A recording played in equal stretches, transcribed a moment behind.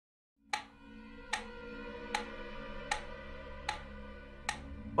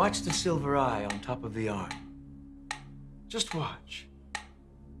Watch the silver eye on top of the arm. Just watch.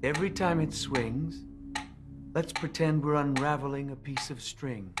 Every time it swings, let's pretend we're unraveling a piece of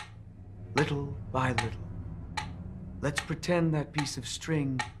string, little by little. Let's pretend that piece of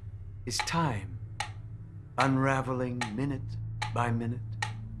string is time, unraveling minute by minute,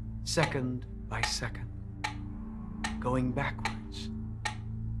 second by second, going backwards,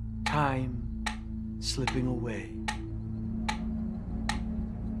 time slipping away.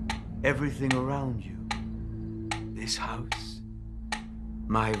 Everything around you, this house,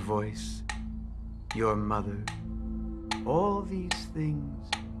 my voice, your mother, all these things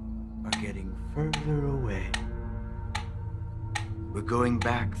are getting further away. We're going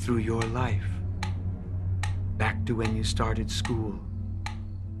back through your life, back to when you started school,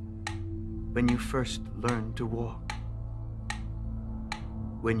 when you first learned to walk,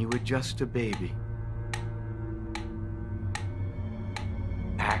 when you were just a baby,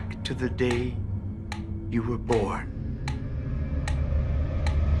 back to the day you were born,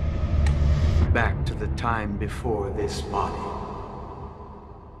 back to the time before this body.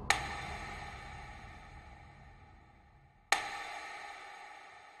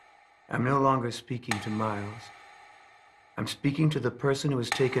 I'm no longer speaking to Miles. I'm speaking to the person who has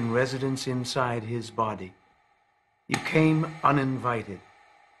taken residence inside his body. You came uninvited.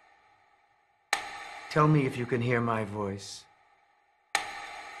 Tell me if you can hear my voice.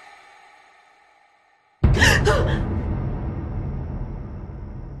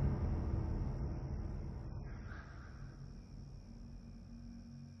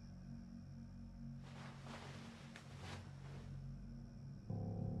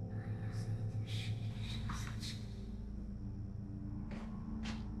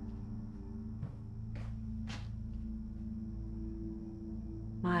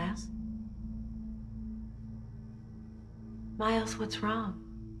 Miles? Miles, what's wrong?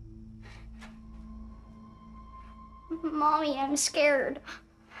 Mommy, I'm scared.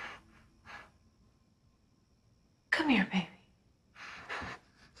 Come here, baby.